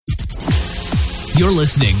You're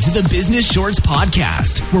listening to the Business Shorts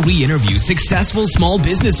Podcast, where we interview successful small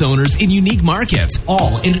business owners in unique markets,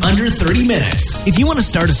 all in under 30 minutes. If you want to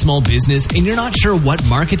start a small business and you're not sure what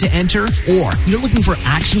market to enter, or you're looking for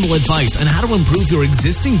actionable advice on how to improve your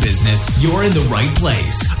existing business, you're in the right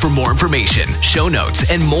place. For more information, show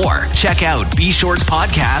notes, and more, check out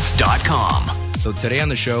bshortspodcast.com. So today on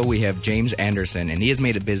the show, we have James Anderson, and he has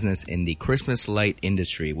made a business in the Christmas light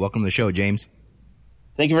industry. Welcome to the show, James.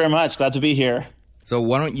 Thank you very much. Glad to be here. So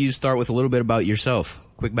why don't you start with a little bit about yourself?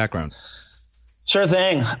 Quick background. Sure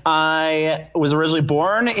thing. I was originally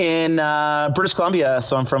born in British Columbia,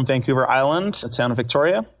 so I'm from Vancouver Island, a town of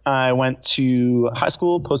Victoria. I went to high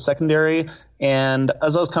school, post-secondary, and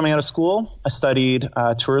as I was coming out of school, I studied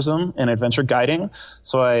tourism and adventure guiding.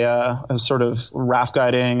 So I was sort of raft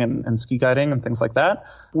guiding and ski guiding and things like that,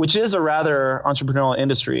 which is a rather entrepreneurial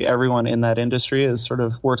industry. Everyone in that industry is sort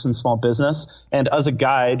of works in small business. And as a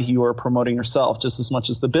guide, you are promoting yourself just as much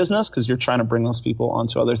as the business because you're trying to bring those people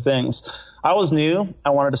onto other things. I always knew I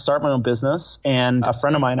wanted to start my own business, and a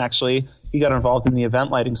friend of mine actually, he got involved in the event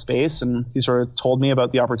lighting space, and he sort of told me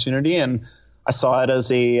about the opportunity, and I saw it as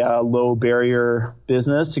a low barrier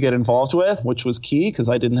business to get involved with, which was key because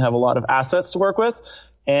I didn't have a lot of assets to work with.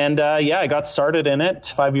 And I got started in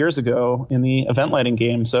it 5 years ago in the event lighting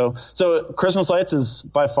game. So Christmas lights is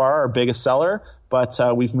by far our biggest seller, but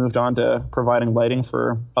we've moved on to providing lighting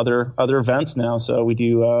for other events now. So we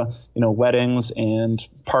do weddings and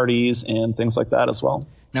parties and things like that as well.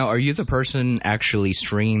 Now, are you the person actually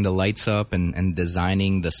stringing the lights up and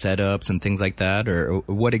designing the setups and things like that, or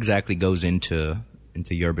what exactly goes into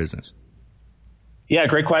your business? Yeah,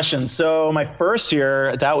 great question. So my first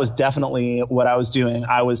year, that was definitely what I was doing.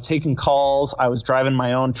 I was taking calls. I was driving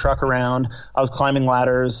my own truck around. I was climbing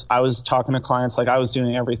ladders. I was talking to clients. Like I was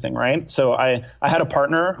doing everything, right? So I had a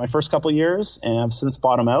partner my first couple of years, and I've since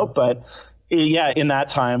bought him out. But yeah, in that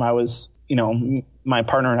time, I was, my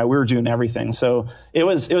partner and I, we were doing everything. So it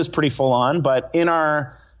was pretty full on. But in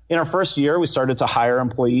our first year, we started to hire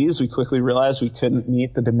employees. We quickly realized we couldn't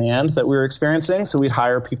meet the demand that we were experiencing. So we'd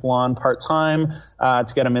hire people on part-time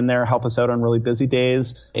to get them in there, help us out on really busy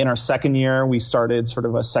days. In our second year, we started sort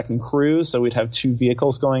of a second crew. So we'd have 2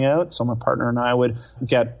 vehicles going out. So my partner and I would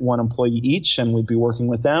get 1 employee each, and we'd be working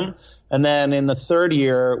with them. And then in the third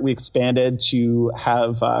year, we expanded to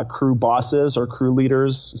have crew bosses or crew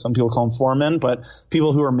leaders. Some people call them foremen, but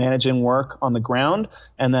people who are managing work on the ground.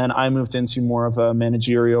 And then I moved into more of a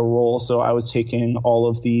managerial role. So I was taking all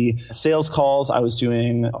of the sales calls. I was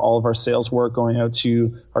doing all of our sales work, going out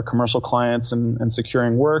to our commercial clients and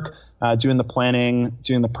securing work, doing the planning,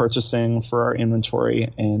 doing the purchasing for our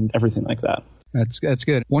inventory and everything like that. That's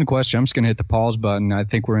good. One question. I'm just going to hit the pause button. I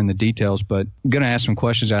think we're in the details, but I'm going to ask some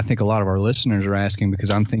questions I think a lot of our listeners are asking because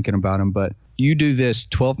I'm thinking about them. But you do this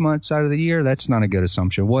 12 months out of the year? That's not a good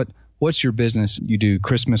assumption. What's your business? You do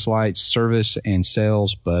Christmas lights, service, and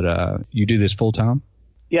sales, but you do this full time?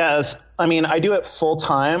 Yes. I mean, I do it full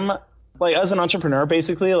time. Like as an entrepreneur,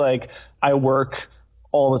 basically, like I work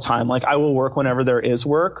all the time. Like I will work whenever there is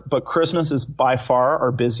work, but Christmas is by far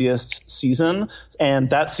our busiest season. And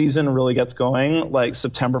that season really gets going like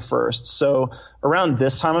September 1st. So around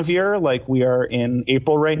this time of year, like we are in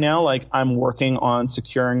April right now, like I'm working on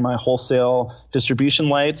securing my wholesale distribution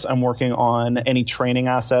lights. I'm working on any training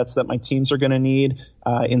assets that my teams are going to need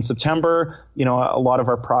in September. A lot of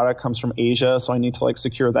our product comes from Asia, so I need to like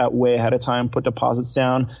secure that way ahead of time, put deposits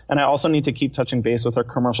down. And I also need to keep touching base with our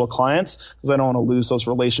commercial clients because I don't want to lose those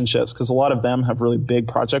relationships because a lot of them have really big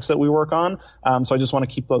projects that we work on. So I just want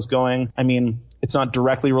to keep those going. I mean, it's not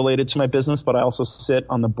directly related to my business, but I also sit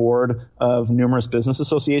on the board of numerous business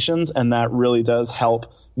associations, and that really does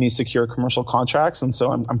help me secure commercial contracts. And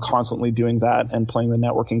so I'm constantly doing that and playing the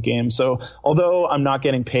networking game. So although I'm not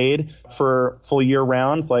getting paid for full year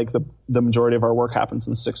round, like the majority of our work happens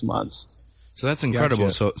in 6 months. So that's incredible.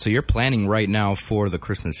 Gotcha. So you're planning right now for the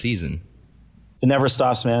Christmas season. It never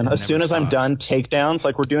stops, man. As soon as I'm done takedowns,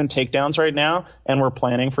 like we're doing takedowns right now, and we're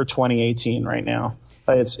planning for 2018 right now.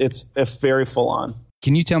 It's very full on.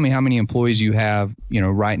 Can you tell me how many employees you have,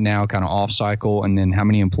 right now, kind of off cycle, and then how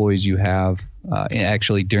many employees you have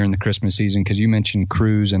actually during the Christmas season? Because you mentioned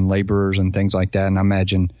crews and laborers and things like that, and I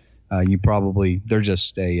imagine they're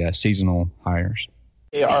just seasonal hires.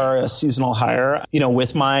 They are a seasonal hire.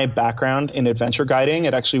 With my background in adventure guiding,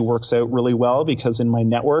 it actually works out really well because in my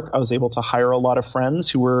network, I was able to hire a lot of friends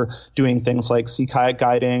who were doing things like sea kayak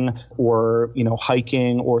guiding or,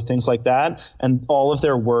 hiking or things like that. And all of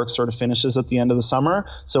their work sort of finishes at the end of the summer.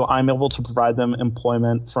 So I'm able to provide them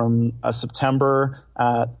employment from September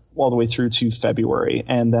all the way through to February.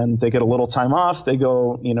 And then they get a little time off. They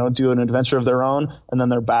go, do an adventure of their own, and then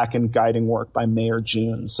they're back in guiding work by May or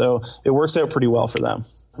June. So it works out pretty well for them.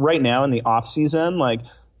 Right now in the off season, like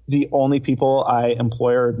the only people I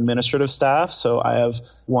employ are administrative staff. So I have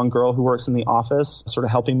one girl who works in the office sort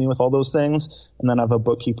of helping me with all those things. And then I have a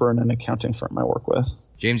bookkeeper and an accounting firm I work with.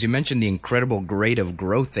 James, you mentioned the incredible rate of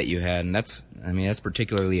growth that you had, and that's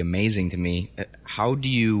particularly amazing to me. How do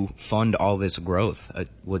you fund all this growth?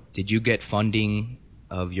 Did you get funding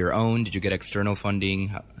of your own? Did you get external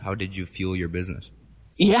funding? How did you fuel your business?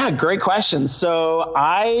 Yeah, great question. So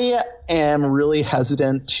I am really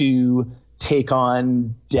hesitant to take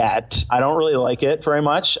on debt. I don't really like it very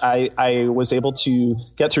much. I was able to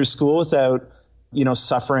get through school without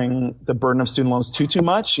suffering the burden of student loans too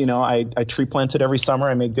much. I tree planted every summer.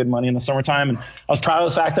 I made good money in the summertime. And I was proud of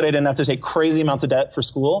the fact that I didn't have to take crazy amounts of debt for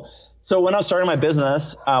school. So when I was starting my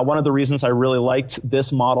business, one of the reasons I really liked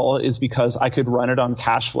this model is because I could run it on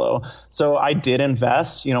cash flow. So I did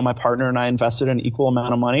invest, my partner and I invested an equal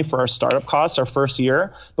amount of money for our startup costs our first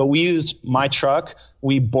year, but we used my truck.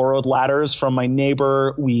 We borrowed ladders from my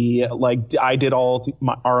neighbor. I did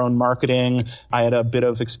our own marketing. I had a bit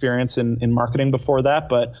of experience in marketing before that,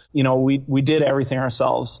 but we did everything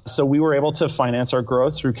ourselves. So we were able to finance our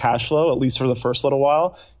growth through cash flow, at least for the first little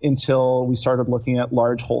while, until we started looking at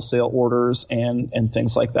large wholesale orders and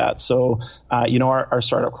things like that. So, our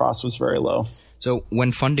startup cost was very low. So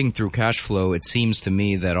when funding through cash flow, it seems to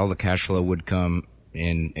me that all the cash flow would come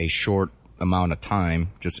in a short amount of time,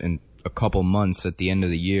 just in a couple months at the end of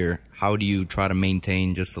the year. How do you try to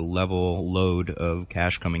maintain just a level load of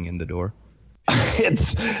cash coming in the door?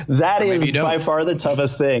 That is by far the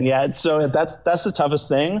toughest thing. Yeah. So that's the toughest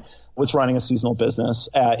thing with running a seasonal business.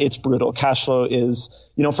 It's brutal. Cash flow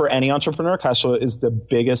is, for any entrepreneur, cash flow is the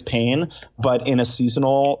biggest pain. But in a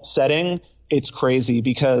seasonal setting, it's crazy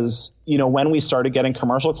because, when we started getting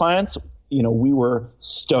commercial clients, we were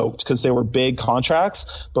stoked because they were big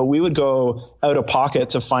contracts, but we would go out of pocket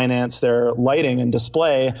to finance their lighting and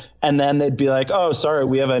display. And then they'd be like, oh, sorry,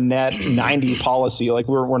 we have a net 90 policy. Like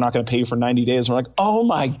we're not going to pay you for 90 days. We're like, oh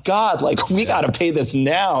my God, like we got to pay this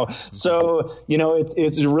now. So,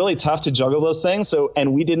 it's really tough to juggle those things. So,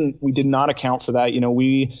 and we did not account for that.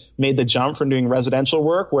 We made the jump from doing residential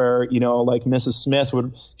work where, like Mrs. Smith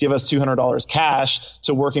would give us $200 cash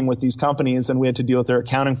to working with these companies. And we had to deal with their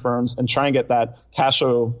accounting firms and try and get that cash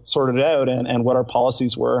flow sorted out and what our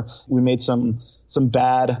policies were. We made some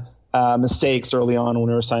bad mistakes early on when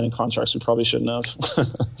we were signing contracts we probably shouldn't have.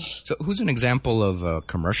 So who's an example of a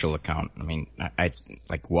commercial account? I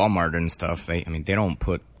like Walmart and stuff. They don't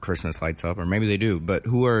put Christmas lights up, or maybe they do, but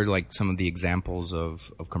who are like some of the examples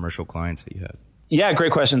of commercial clients that you have? Yeah,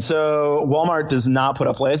 great question. So Walmart does not put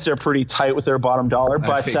up lights. They're pretty tight with their bottom dollar,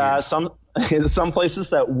 but some places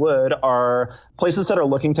that would are places that are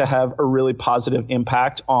looking to have a really positive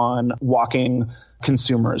impact on walking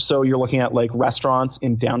consumers. So you're looking at like restaurants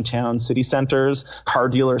in downtown city centers. Car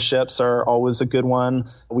dealerships are always a good one.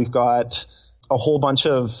 We've got a whole bunch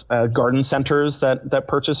of garden centers that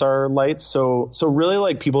purchase our lights. So really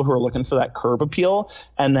like people who are looking for that curb appeal.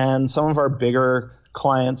 And then some of our bigger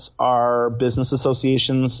clients are business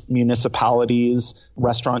associations, municipalities,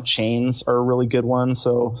 restaurant chains are a really good one.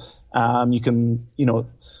 So you can,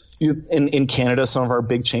 in Canada, some of our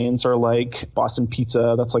big chains are like Boston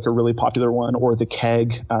Pizza. That's like a really popular one, or the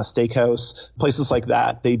Keg Steakhouse, places like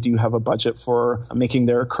that. They do have a budget for making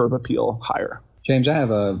their curb appeal higher. James, I have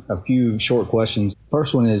a few short questions.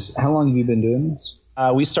 First one is, how long have you been doing this?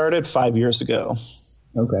 We started 5 years ago.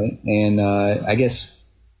 Okay. And I guess,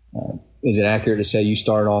 is it accurate to say you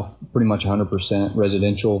started off pretty much 100%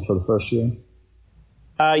 residential for the first year?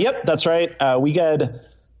 Yep, that's right. We had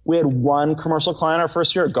one commercial client our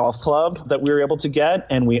first year, a golf club, that we were able to get,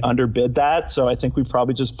 and we underbid that. So I think we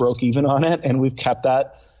probably just broke even on it, and we've kept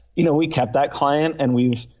that. We kept that client, and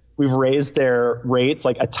we've raised their rates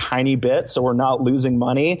like a tiny bit, so we're not losing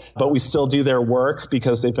money, but we still do their work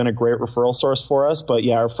because they've been a great referral source for us. But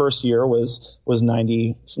yeah, our first year was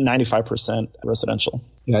 95% residential.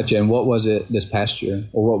 Gotcha. And what was it this past year,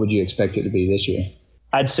 or what would you expect it to be this year?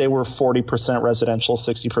 I'd say we're 40% residential,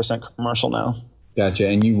 60% commercial now. Gotcha.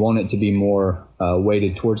 And you want it to be more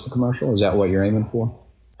weighted towards the commercial? Is that what you're aiming for?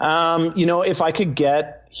 If I could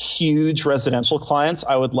get huge residential clients,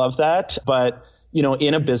 I would love that. But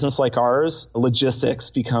in a business like ours, logistics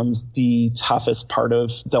becomes the toughest part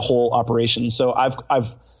of the whole operation. So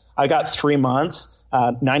I got 3 months,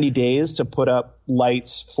 90 days to put up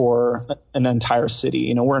lights for an entire city.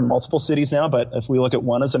 You know, we're in multiple cities now, but if we look at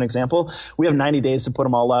one as an example, we have 90 days to put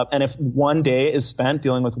them all up. And if one day is spent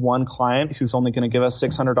dealing with one client who's only going to give us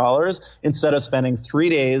 $600, instead of spending 3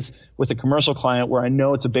 days with a commercial client where I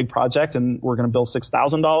know it's a big project and we're going to bill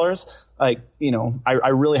 $6,000, like, you know, I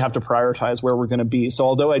really have to prioritize where we're going to be. So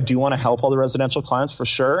although I do want to help all the residential clients for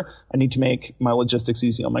sure, I need to make my logistics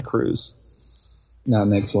easy on my crews. That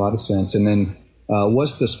makes a lot of sense. And then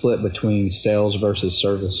what's the split between sales versus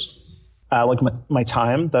service? Like my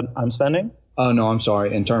time that I'm spending? Oh, no, I'm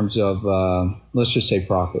sorry. In terms of, let's just say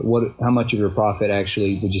profit. How much of your profit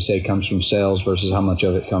actually would you say comes from sales versus how much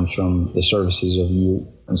of it comes from the services of you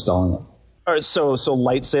installing it? All right, so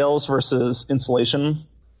light sales versus installation?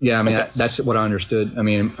 Yeah, I mean, okay. That's what I understood. I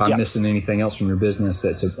mean, if I'm missing anything else from your business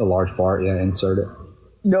that's a large part, insert it.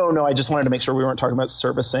 No, I just wanted to make sure we weren't talking about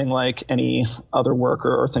servicing like any other work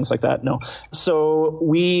or things like that. No. So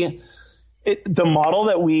the model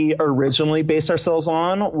that we originally based ourselves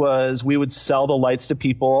on was we would sell the lights to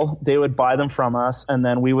people, they would buy them from us, and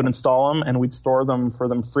then we would install them and we'd store them for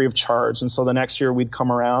them free of charge. And so the next year we'd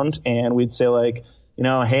come around and we'd say like, you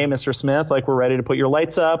know, hey, Mr. Smith, like we're ready to put your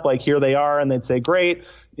lights up. Like here they are. And they'd say, great.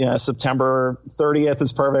 Yeah, September 30th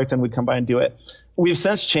is perfect. And we'd come by and do it. We've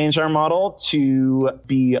since changed our model to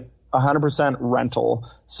be 100% rental.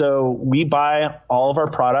 So we buy all of our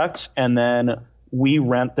products and then we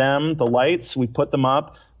rent them, the lights, we put them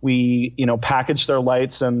up. We, you know, package their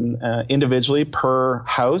lights and individually per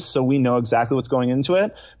house, so we know exactly what's going into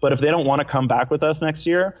it. But if they don't want to come back with us next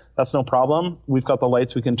year, that's no problem. We've got the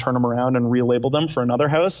lights; we can turn them around and relabel them for another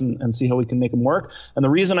house and see how we can make them work. And the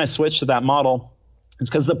reason I switched to that model is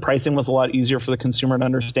because the pricing was a lot easier for the consumer to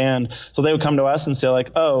understand. So they would come to us and say like,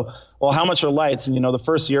 oh, well, how much are lights? And, you know, the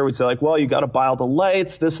first year we'd say like, well, you got to buy all the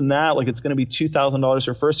lights, this and that. Like it's going to be $2,000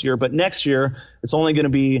 your first year, but next year it's only going to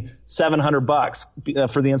be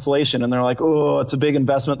 $700 for the installation. And they're like, oh, it's a big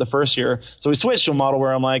investment the first year. So we switched to a model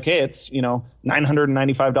where I'm like, hey, it's, you know,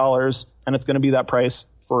 $995 and it's going to be that price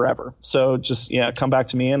forever. So just, come back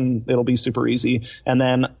to me and it'll be super easy. And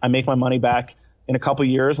then I make my money back in a couple of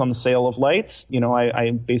years on the sale of lights. You know,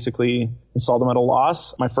 I basically install them at a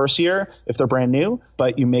loss my first year if they're brand new,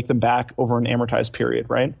 but you make them back over an amortized period,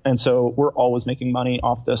 right? And so we're always making money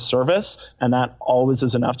off this service, and that always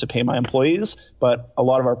is enough to pay my employees. But a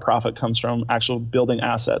lot of our profit comes from actual building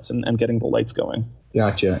assets and getting the lights going.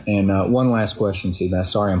 Gotcha. And one last question, Seabass.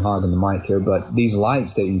 Sorry I'm hogging the mic here, but these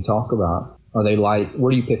lights that you talk about, are they light?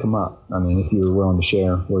 Where do you pick them up? I mean, if you were willing to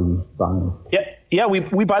share, where you buy them? Yeah,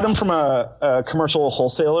 we buy them from a commercial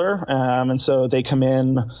wholesaler, and so they come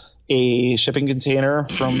in a shipping container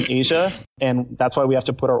from Asia, and that's why we have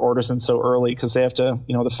to put our orders in so early, because they have to,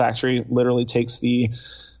 you know, the factory literally takes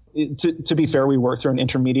to be fair, we work through an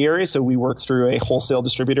intermediary, so we work through a wholesale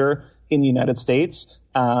distributor in the United States,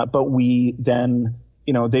 but we then,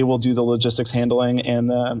 you know, they will do the logistics handling and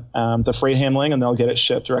the freight handling, and they'll get it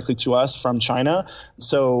shipped directly to us from China.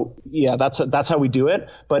 So yeah, that's how we do it.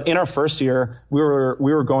 But in our first year, we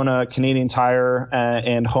were going to Canadian Tire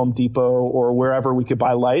and Home Depot or wherever we could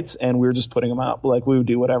buy lights, and we were just putting them up. Like we would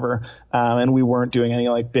do whatever, and we weren't doing any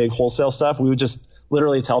like big wholesale stuff. We would just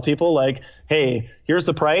literally tell people like, hey, here's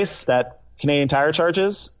the price that Canadian Tire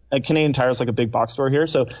charges. Canadian Tire is like a big box store here.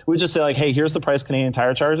 So we just say like, hey, here's the price Canadian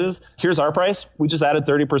Tire charges. Here's our price. We just added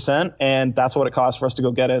 30%, and that's what it costs for us to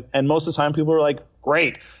go get it. And most of the time people are like,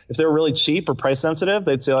 great. If they were really cheap or price sensitive,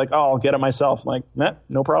 they'd say like, oh, I'll get it myself. I'm like,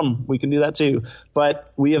 no problem. We can do that too.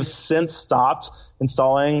 But we have since stopped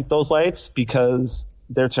installing those lights because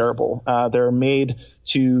they're terrible. They're made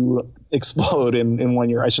to explode in 1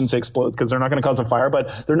 year. I shouldn't say explode because they're not going to cause a fire,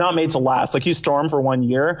 but they're not made to last. Like you store them for 1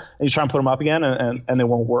 year and you try and put them up again and they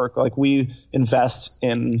won't work. Like we invest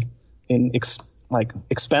in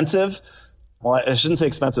expensive. Well, I shouldn't say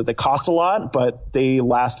expensive. They cost a lot, but they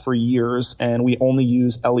last for years, and we only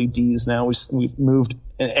use LEDs now. We've moved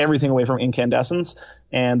everything away from incandescents,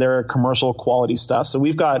 and they're commercial quality stuff. So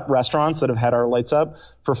we've got restaurants that have had our lights up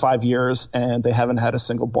for 5 years, and they haven't had a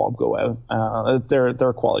single bulb go out. They're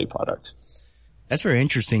a quality product. That's very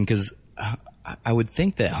interesting because I would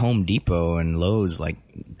think that Home Depot and Lowe's, like,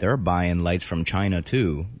 they're buying lights from China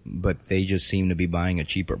too, but they just seem to be buying a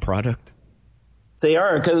cheaper product. They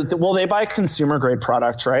are, because they buy consumer grade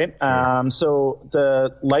product, right? Sure. So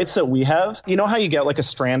the lights that we have, you know how you get like a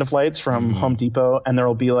strand of lights from Home Depot, and there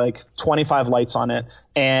will be like 25 lights on it,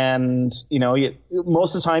 and you know,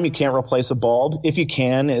 most of the time you can't replace a bulb. If you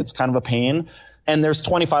can, it's kind of a pain. and there's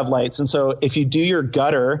 25 lights. And so if you do your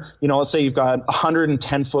gutter, let's say you've got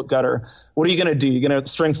 110 foot gutter, what are you going to do? You're going to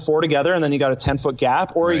string 4 together and then you got a 10 foot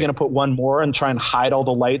gap, or are you going to put one more and try and hide all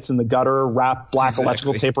the lights in the gutter, wrap black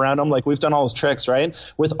electrical tape around them? Like, we've done all those tricks, right?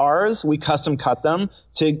 With ours, we custom cut them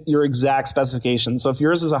to your exact specifications. So if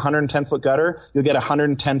yours is a 110 foot gutter, you'll get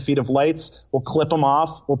 110 feet of lights. We'll clip them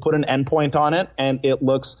off. We'll put an endpoint on it, and it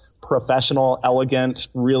looks professional, elegant,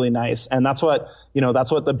 really nice. And that's what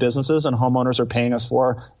the businesses and homeowners are paying us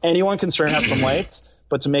for. Anyone can string up some lights,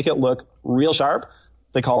 but to make it look real sharp,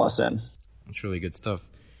 they call us in. That's really good stuff.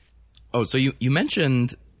 Oh, so you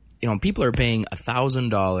mentioned, people are paying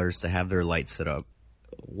 $1,000 to have their lights set up.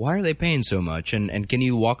 Why are they paying so much? And can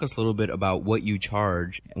you walk us a little bit about what you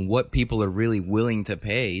charge and what people are really willing to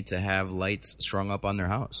pay to have lights strung up on their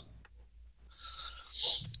house?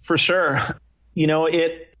 For sure.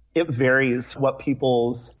 It varies what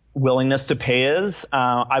people's willingness to pay is. Here's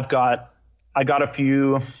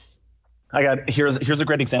a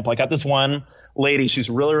great example. I got this one lady. She's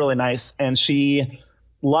really, really nice, and she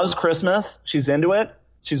loves Christmas. She's into it.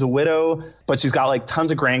 She's a widow, but she's got like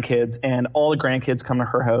tons of grandkids, and all the grandkids come to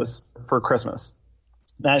her house for Christmas.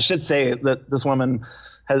 Now, I should say that this woman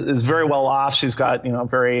is very well off. She's got, a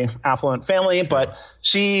very affluent family, but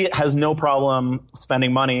she has no problem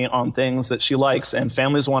spending money on things that she likes, and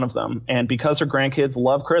family is one of them. And because her grandkids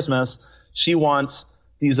love Christmas, she wants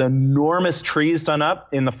these enormous trees done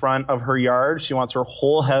up in the front of her yard. She wants her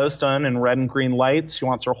whole house done in red and green lights. She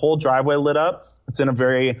wants her whole driveway lit up. It's in a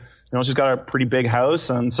very, she's got a pretty big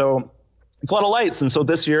house, and so it's a lot of lights. And so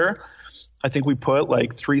this year, I think we put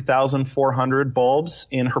like 3,400 bulbs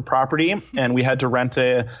in her property, and we had to rent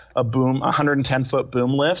a 110 foot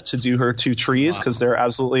boom lift to do her 2 trees because they're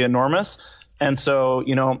absolutely enormous. And so,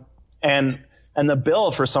 and the bill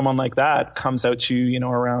for someone like that comes out to,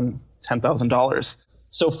 around $10,000.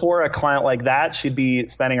 So for a client like that, she'd be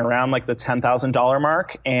spending around like the $10,000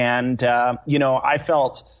 mark. And, I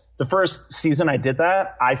felt the first season I did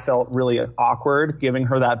that, I felt really awkward giving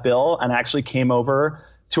her that bill, and actually came over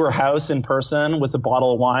to her house in person with a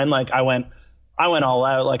bottle of wine. Like I went all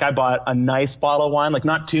out. Like I bought a nice bottle of wine, like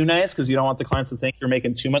not too nice because you don't want the clients to think you're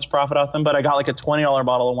making too much profit off them. But I got like a $20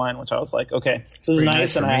 bottle of wine, which I was like, okay, this is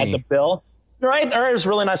nice. And I had the bill. Right. It was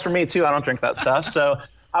really nice for me too. I don't drink that stuff. So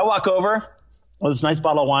I walk over with this nice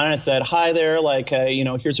bottle of wine. And I said, hi there. Like,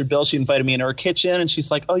 here's your bill. She invited me into her kitchen, and she's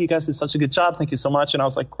like, oh, you guys did such a good job. Thank you so much. And I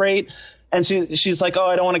was like, great. And she's like, oh,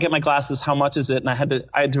 I don't want to get my glasses. How much is it? And I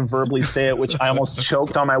had to verbally say it, which I almost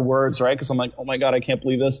choked on my words, right? Because I'm like, oh my God, I can't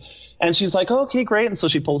believe this. And she's like, oh, okay, great. And so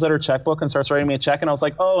she pulls out her checkbook and starts writing me a check. And I was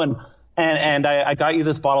like, oh, and I got you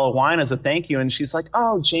this bottle of wine as a thank you. And she's like,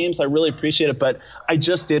 oh, James, I really appreciate it, but I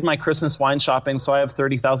just did my Christmas wine shopping, so I have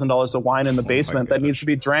 $30,000 of wine in the basement that needs to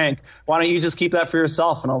be drank. Why don't you just keep that for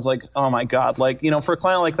yourself? And I was like, oh my God, like, for a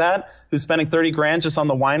client like that who's spending $30,000 just on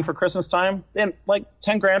the wine for Christmas time, then like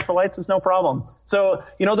 $10,000 for lights is no problem. So,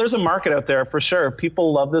 there's a market out there for sure.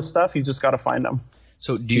 People love this stuff. You just got to find them.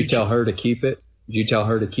 So do you tell her to keep it? Do you tell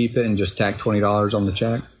her to keep it and just tack $20 on the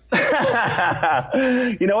check?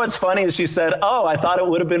 What's funny is she said, oh, I thought it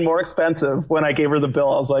would have been more expensive when I gave her the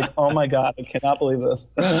bill. I was like, oh my God, I cannot believe this.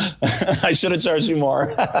 I should have charged you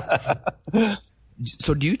more.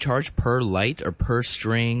 So do you charge per light or per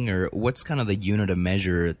string, or what's kind of the unit of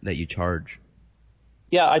measure that you charge?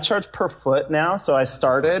 Yeah, I charge per foot now. So I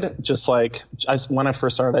started when I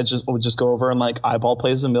first started, I would just go over and like eyeball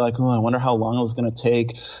places and be like, oh, I wonder how long it was going to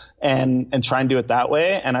take, and try and do it that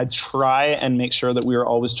way. And I'd try and make sure that we were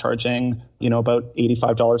always charging, about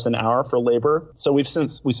 $85 an hour for labor. So we've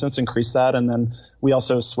since increased that. And then we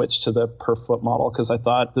also switched to the per foot model because I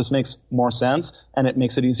thought this makes more sense, and it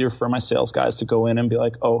makes it easier for my sales guys to go in and be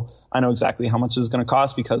like, oh, I know exactly how much this is going to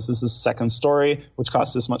cost because this is second story, which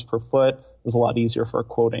costs this much per foot. It's a lot easier for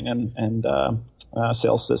quoting and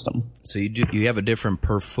sales system. So you have a different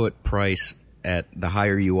per foot price at the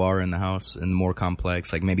higher you are in the house and the more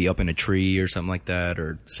complex, like maybe up in a tree or something like that,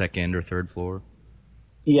 or second or third floor?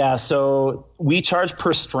 Yeah, so we charge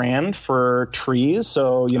per strand for trees.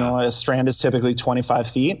 So, a strand is typically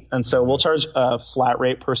 25 feet. And so we'll charge a flat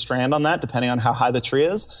rate per strand on that, depending on how high the tree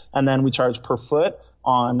is. And then we charge per foot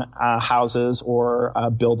on houses or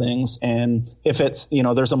buildings. And if it's,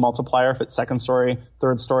 there's a multiplier. If it's second story,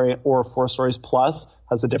 third story, or 4 stories plus,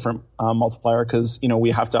 has a different multiplier because,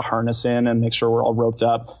 we have to harness in and make sure we're all roped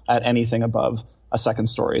up at anything above a second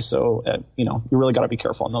story. So, you really got to be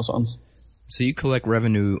careful on those ones. So you collect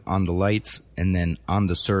revenue on the lights, and then on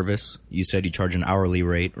the service, you said you charge an hourly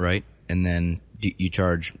rate, right? And then you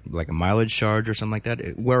charge like a mileage charge or something like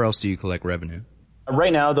that? Where else do you collect revenue?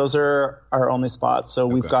 Right now, those are our only spots. So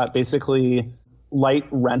we've got basically light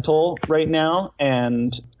rental right now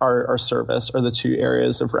and our service are the two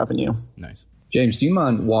areas of revenue. Nice. James, do you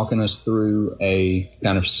mind walking us through a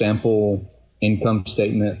kind of sample income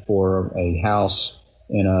statement for a house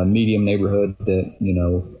in a medium neighborhood that,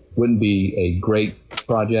 wouldn't be a great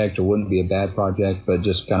project or wouldn't be a bad project, but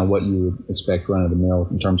just kind of what you would expect run of the mill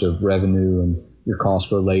in terms of revenue and your cost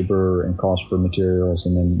for labor and cost for materials,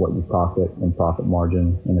 and then what your profit and profit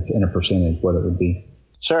margin in a percentage, what it would be?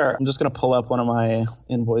 Sure. I'm just going to pull up one of my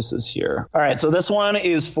invoices here. All right. So this one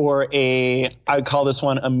is for I would call this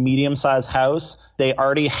one a medium-sized house. They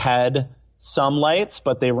already had some lights,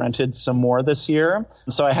 but they rented some more this year.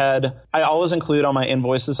 So I always include on my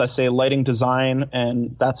invoices, I say lighting design,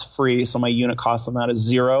 and that's free. So my unit cost on that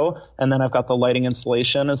is $0. And then I've got the lighting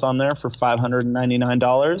installation is on there for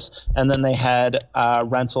 $599. And then they had a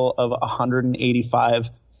rental of 185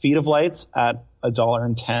 feet of lights at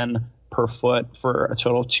 $1.10 per foot for a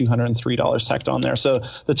total of $203 tacked on there. So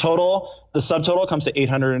the subtotal comes to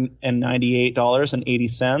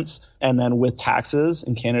 $898.80. And then with taxes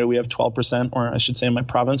in Canada, we have 12%, or I should say in my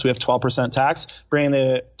province, we have 12% tax, bringing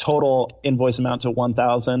the total invoice amount to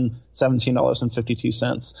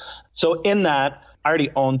 $1,017.52. So in that, I already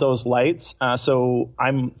owned those lights. So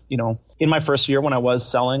I'm, in my first year when I was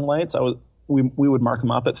selling lights, we would mark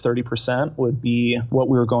them up at 30% would be what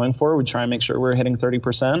we were going for. We'd try and make sure we were hitting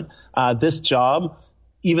 30%. This job,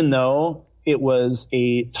 even though it was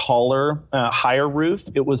a taller, higher roof,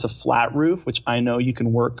 it was a flat roof, which I know you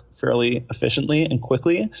can work fairly efficiently and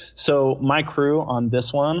quickly. So my crew on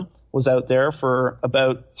this one was out there for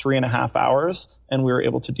about 3.5 hours, and we were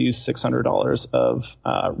able to do $600 of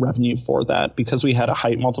revenue for that because we had a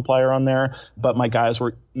height multiplier on there. But my guys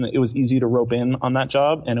it was easy to rope in on that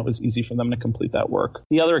job, and it was easy for them to complete that work.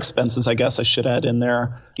 The other expenses, I guess I should add in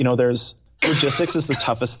there, there's logistics is the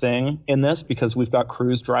toughest thing in this because we've got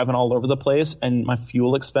crews driving all over the place, and my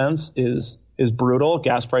fuel expense is brutal.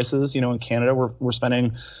 Gas prices, in Canada, we're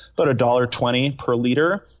spending about $1.20 per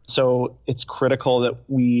liter. So it's critical that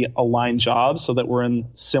we align jobs so that we're in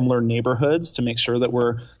similar neighborhoods to make sure that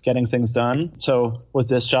we're getting things done. So with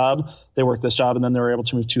this job, they worked this job and then they were able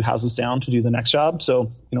to move 2 houses down to do the next job.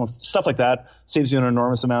 So, stuff like that saves you an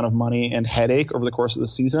enormous amount of money and headache over the course of the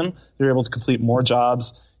season. You're able to complete more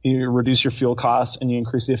jobs, you reduce your fuel costs, and you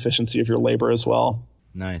increase the efficiency of your labor as well.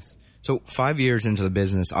 Nice. So 5 years into the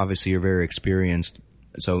business, obviously you're very experienced.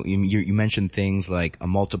 So you mentioned things like a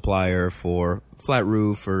multiplier for flat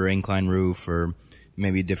roof or incline roof or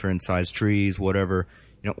maybe different size trees, whatever.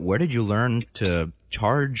 Where did you learn to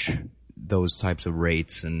charge those types of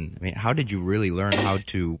rates? And how did you really learn how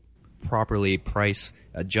to properly price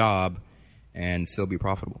a job and still be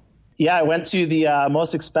profitable? Yeah, I went to the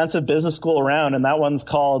most expensive business school around, and that one's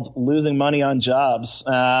called Losing Money on Jobs.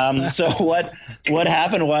 So what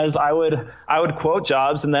happened was I would quote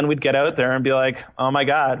jobs, and then we'd get out there and be like, oh my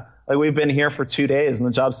God, like we've been here for 2 days and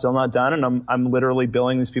the job's still not done, and I'm literally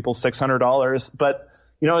billing these people $600. But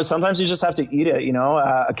sometimes you just have to eat it.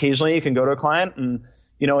 Occasionally you can go to a client and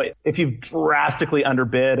if you've drastically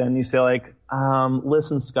underbid and you say like,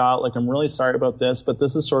 listen, Scott, like I'm really sorry about this, but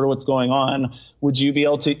this is sort of what's going on. Would you be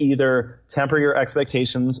able to either temper your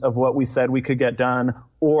expectations of what we said we could get done,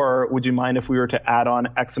 or would you mind if we were to add on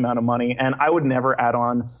X amount of money? And I would never add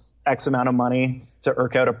on X amount of money to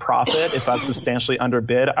irk out a profit. If I've substantially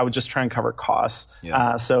underbid, I would just try and cover costs.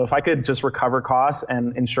 Yeah. So if I could just recover costs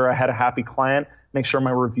and ensure I had a happy client, make sure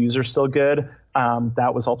my reviews are still good,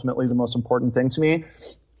 that was ultimately the most important thing to me.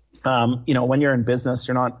 When you're in business,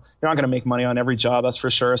 you're not going to make money on every job, that's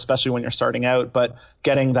for sure, especially when you're starting out. But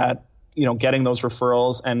getting that, getting those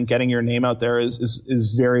referrals and getting your name out there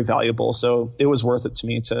is very valuable. So it was worth it to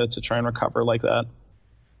me to try and recover like that.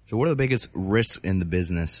 So what are the biggest risks in the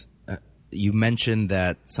business? You mentioned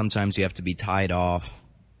that sometimes you have to be tied off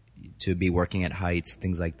to be working at heights,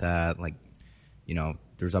 things like that. Like,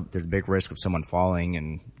 there's a big risk of someone falling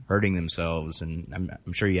and hurting themselves, and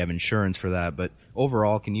I'm sure you have insurance for that. But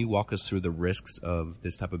overall, can you walk us through the risks of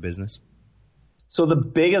this type of business? So the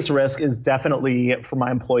biggest risk is definitely for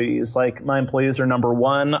my employees. Like my employees are number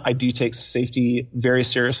one. I do take safety very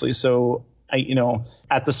seriously. So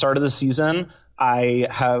at the start of the season, I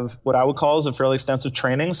have what I would call is a fairly extensive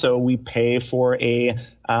training. So we pay for a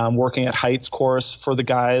working at heights course for the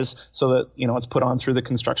guys so that, it's put on through the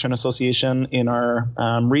Construction Association in our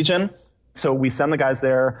region. So we send the guys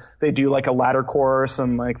there, they do like a ladder course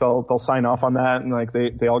and like they'll sign off on that and like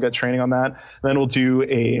they all get training on that. And then we'll do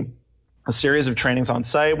a a series of trainings on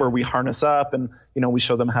site where we harness up and, we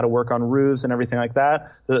show them how to work on roofs and everything like that,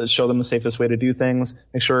 show them the safest way to do things,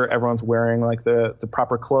 make sure everyone's wearing like the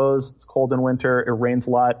proper clothes. It's cold in winter. It rains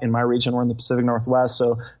a lot in my region. We're in the Pacific Northwest.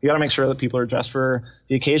 So you got to make sure that people are dressed for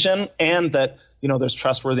the occasion and that, there's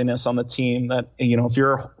trustworthiness on the team that,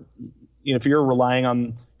 if you're relying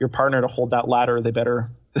on your partner to hold that ladder, they better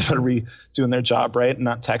be doing their job, right? And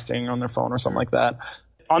not texting on their phone or something like that.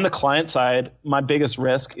 On the client side, my biggest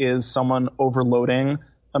risk is someone overloading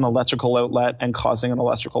an electrical outlet and causing an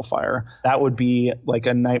electrical fire. That would be like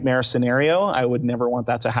a nightmare scenario. I would never want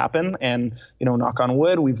that to happen. And, knock on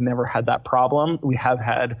wood, we've never had that problem. We have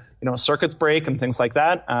had, circuits break and things like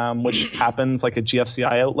that, which happens. Like a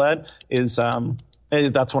GFCI outlet is,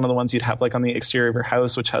 that's one of the ones you'd have like on the exterior of your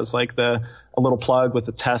house, which has like a little plug with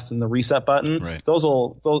the test and the reset button. Right. Those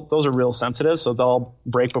are real sensitive. So they'll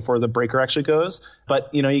break before the breaker actually goes. But,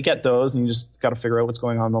 you get those and you just got to figure out what's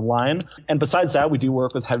going on in the line. And besides that, we do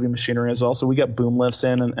work with heavy machinery as well. So we get boom lifts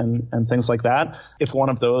in and things like that. If one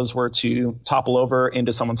of those were to topple over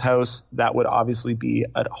into someone's house, that would obviously be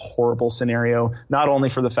a horrible scenario, not only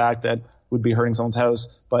for the fact that would be hurting someone's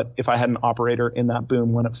house, but if I had an operator in that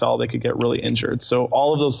boom when it fell, they could get really injured. So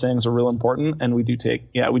all of those things are real important, and we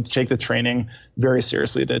take the training very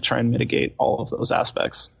seriously to try and mitigate all of those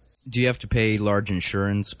aspects. Do you have to pay large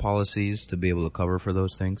insurance policies to be able to cover for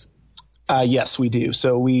those things? Yes, we do.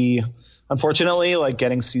 So we, unfortunately, like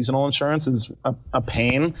getting seasonal insurance is a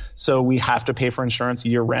pain. So we have to pay for insurance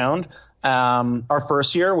year round. Our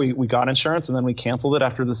first year we got insurance and then we canceled it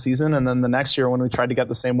after the season. And then the next year when we tried to get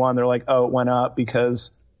the same one, they're like, oh, it went up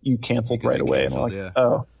because you canceled right away. And we're like,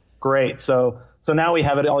 oh, great. So now we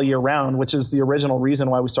have it all year round, which is the original reason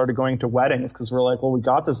why we started going to weddings. Cause we're like, well, we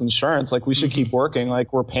got this insurance. Like we should keep working.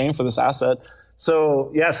 Like we're paying for this asset.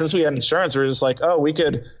 So yeah, since we had insurance, we were just like, oh, we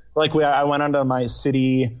could, I went onto my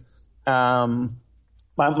city, my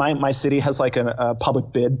city has like a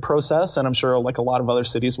public bid process, and I'm sure like a lot of other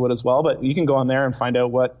cities would as well. But you can go on there and find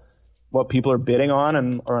out what people are bidding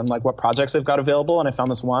on or like what projects they've got available. And I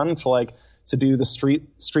found this one for like to do the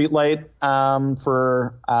street light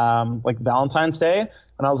for like Valentine's Day.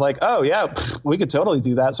 And I was like, oh yeah, we could totally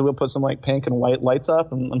do that. So we'll put some like pink and white lights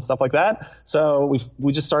up and stuff like that. So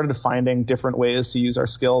we just started finding different ways to use our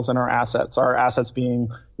skills and our assets. Our assets being,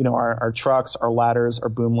 our trucks, our ladders, our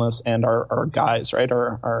boom lifts, and our guys, right?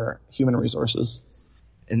 Our human resources.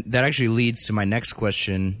 And that actually leads to my next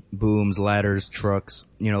question: booms, ladders, trucks.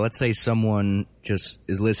 Let's say someone just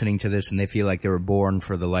is listening to this and they feel like they were born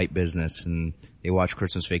for the light business and they watch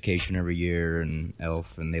Christmas Vacation every year and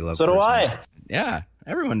Elf and they love So Christmas. do I. Yeah,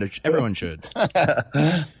 everyone should.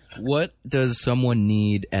 What does someone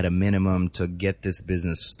need at a minimum to get this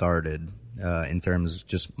business started in terms of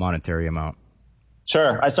just monetary amount?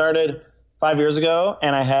 Sure. I started 5 years ago,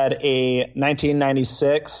 and I had a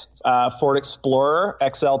 1996 Ford Explorer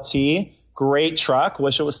XLT, great truck.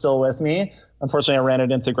 Wish it was still with me. Unfortunately, I ran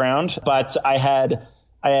it into the ground. But I had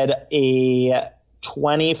a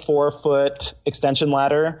 24-foot extension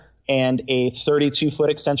ladder and a 32-foot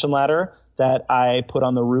extension ladder that I put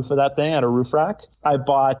on the roof of that thing at a roof rack. I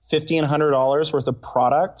bought $1,500 worth of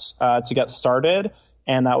products to get started.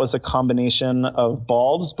 And that was a combination of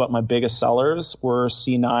bulbs, but my biggest sellers were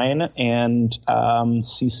C9 and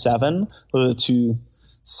C7. Those are the two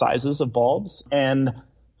sizes of bulbs. And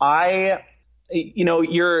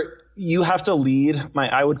you have to lead.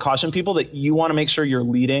 I would caution people that you want to make sure you're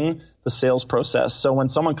leading the sales process. So when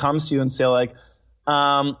someone comes to you and say like,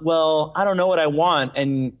 well, I don't know what I want,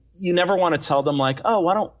 and you never want to tell them like, oh,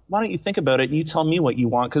 why don't you think about it and you tell me what you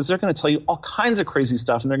want? Because they're going to tell you all kinds of crazy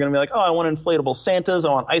stuff, and they're going to be like, oh, I want inflatable Santas, I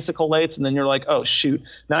want icicle lights, and then you're like, oh shoot,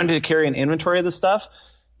 now I need to carry an inventory of this stuff.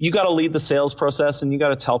 You got to lead the sales process, and you got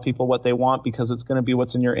to tell people what they want because it's going to be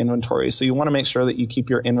what's in your inventory. So you want to make sure that you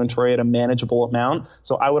keep your inventory at a manageable amount.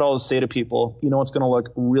 So I would always say to people, what's going to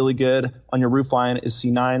look really good on your roof line is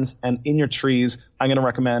C9s, and in your trees, I'm going to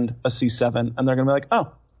recommend a C7, and they're going to be like,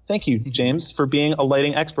 oh, thank you, James, for being a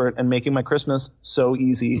lighting expert and making my Christmas so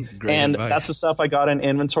easy. Great and advice. That's the stuff I got in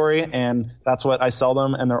inventory, and that's what I sell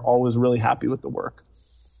them, and they're always really happy with the work.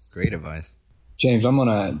 Great advice. James, I'm going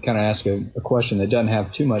to kind of ask a question that doesn't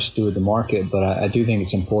have too much to do with the market, but I do think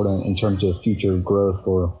it's important in terms of future growth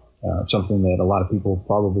or something that a lot of people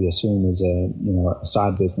probably assume is a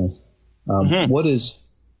side business. What's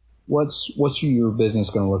your business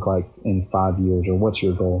going to look like in 5 years, or what's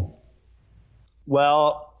your goal?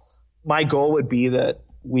 Well, my goal would be that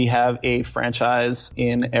we have a franchise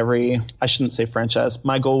in I shouldn't say franchise.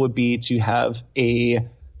 My goal would be to have a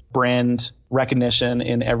brand recognition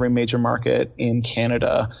in every major market in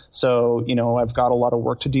Canada. So, I've got a lot of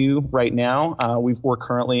work to do right now. We're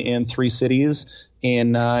currently in 3 cities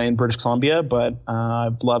in British Columbia, but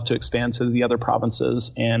I'd love to expand to the other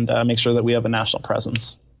provinces and make sure that we have a national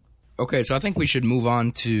presence. Okay, so I think we should move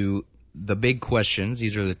on to the big questions.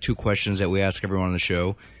 These are the 2 questions that we ask everyone on the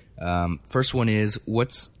show. First one is,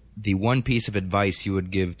 what's the one piece of advice you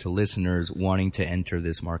would give to listeners wanting to enter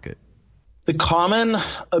this market? The common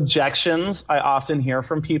objections I often hear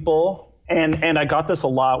from people, and I got this a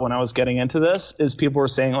lot when I was getting into this, is people were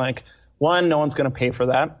saying, like, 1, no one's going to pay for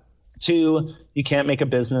that. 2, you can't make a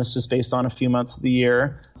business just based on a few months of the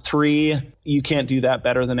year. 3, you can't do that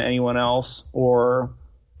better than anyone else. Or,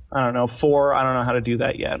 I don't know, 4, I don't know how to do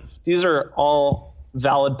that yet. These are all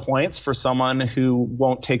valid points for someone who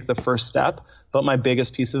won't take the first step. But my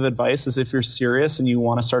biggest piece of advice is, if you're serious and you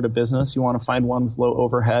want to start a business, you want to find one with low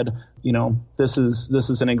overhead, this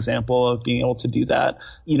is an example of being able to do that.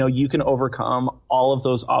 You can overcome all of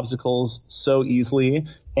those obstacles so easily.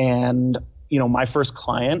 And, my first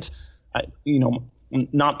client,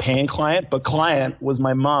 not paying client, but client was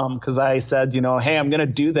my mom, because I said, hey, I'm going to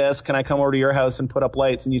do this. Can I come over to your house and put up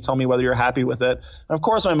lights? And you tell me whether you're happy with it. And of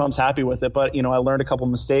course, my mom's happy with it. But, I learned a couple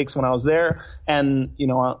mistakes when I was there. And,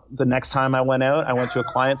 the next time I went out, I went to a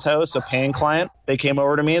client's house, a paying client. They came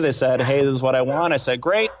over to me. They said, hey, this is what I want. I said,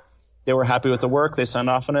 great. They were happy with the work. They signed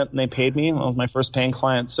off on it and they paid me. It was my first paying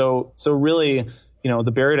client. So really,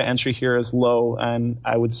 the barrier to entry here is low. And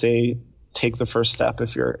I would say, take the first step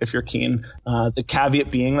if you're keen. The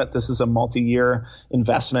caveat being that this is a multi-year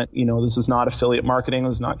investment. This is not affiliate marketing.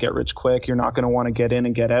 This is not get rich quick. You're not going to want to get in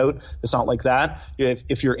and get out. It's not like that.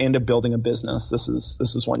 If you're into building a business, this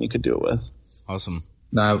is one you could do it with. Awesome.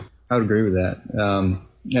 No, I would agree with that.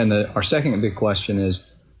 And our second big question is,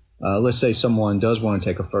 let's say someone does want to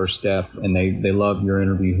take a first step and they love your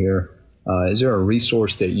interview here. Is there a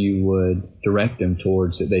resource that you would direct them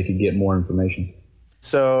towards that they could get more information?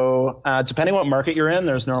 So depending what market you're in,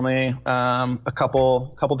 there's normally a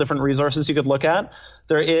couple different resources you could look at.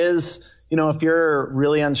 There is, if you're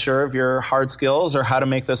really unsure of your hard skills or how to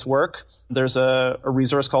make this work, there's a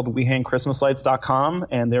resource called WeHangChristmasLights.com,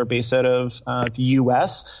 and they're based out of the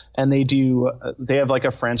US, and they have like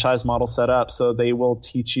a franchise model set up. So they will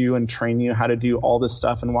teach you and train you how to do all this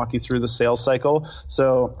stuff and walk you through the sales cycle.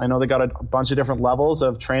 So I know they got a bunch of different levels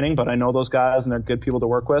of training, but I know those guys and they're good people to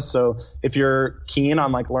work with. So if you're keen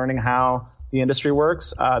on like learning how the industry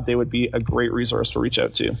works, they would be a great resource to reach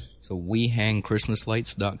out to. So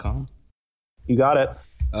WeHangChristmasLights.com? You got it.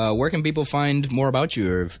 Where can people find more about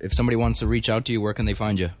you? Or if somebody wants to reach out to you, where can they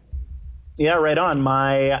find you? Yeah, right on.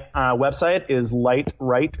 My website is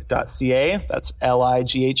lightright.ca. That's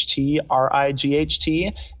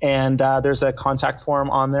LIGHTRIGHT. And there's a contact form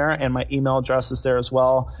on there, and my email address is there as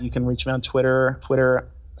well. You can reach me on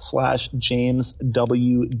Twitter/James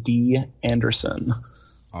W.D. Anderson.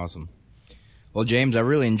 Awesome. Well, James, I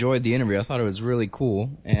really enjoyed the interview. I thought it was really cool,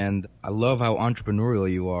 and I love how entrepreneurial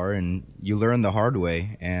you are, and you learned the hard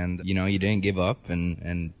way, and, you didn't give up,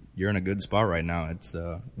 and you're in a good spot right now. It's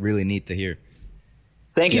really neat to hear.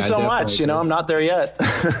 Thank you so much. I'm not there yet.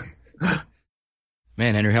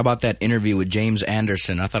 Man, Henry, how about that interview with James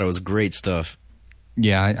Anderson? I thought it was great stuff.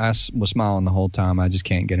 Yeah, I was smiling the whole time. I just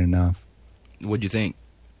can't get enough. What'd you think?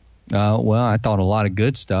 Well, I thought a lot of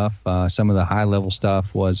good stuff. Some of the high-level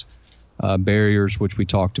stuff was barriers, which we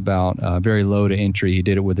talked about, very low to entry. He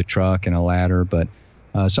did it with a truck and a ladder. But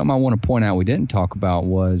something I want to point out we didn't talk about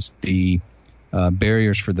was the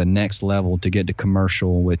barriers for the next level to get to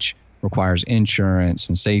commercial, which requires insurance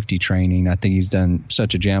and safety training. I think he's done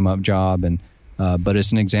such a jam-up job, but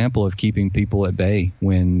it's an example of keeping people at bay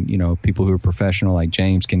when people who are professional like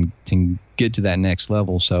James can get to that next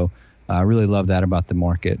level. So I really love that about the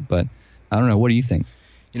market. But I don't know. What do you think?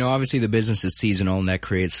 Obviously the business is seasonal, and that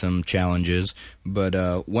creates some challenges.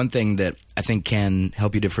 But one thing that I think can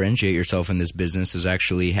help you differentiate yourself in this business is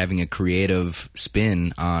actually having a creative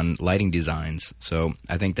spin on lighting designs. So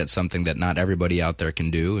I think that's something that not everybody out there can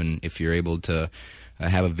do. And if you're able to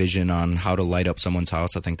have a vision on how to light up someone's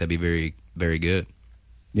house, I think that'd be very, very good.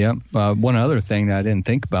 Yeah. One other thing that I didn't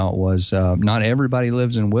think about was not everybody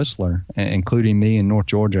lives in Whistler, including me in North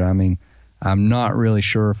Georgia. I mean, I'm not really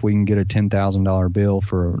sure if we can get a $10,000 bill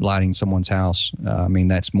for lighting someone's house. I mean,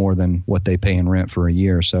 that's more than what they pay in rent for a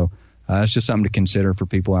year. So it's just something to consider for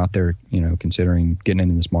people out there, considering getting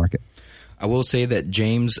into this market. I will say that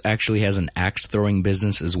James actually has an axe throwing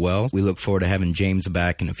business as well. We look forward to having James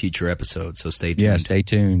back in a future episode, so stay tuned. Yeah, stay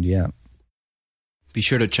tuned, yeah. Be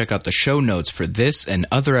sure to check out the show notes for this and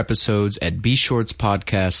other episodes at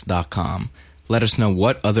bshortspodcast.com. Let us know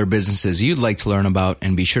what other businesses you'd like to learn about,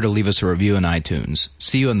 and be sure to leave us a review in iTunes.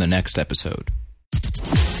 See you in the next episode.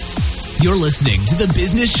 You're listening to the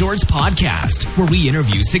Business Shorts Podcast, where we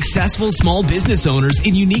interview successful small business owners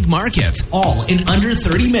in unique markets, all in under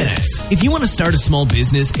 30 minutes. If you want to start a small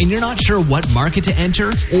business and you're not sure what market to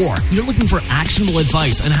enter, or you're looking for actionable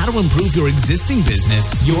advice on how to improve your existing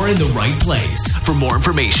business, you're in the right place. For more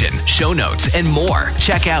information, show notes, and more,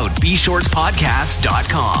 check out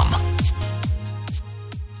bshortspodcast.com.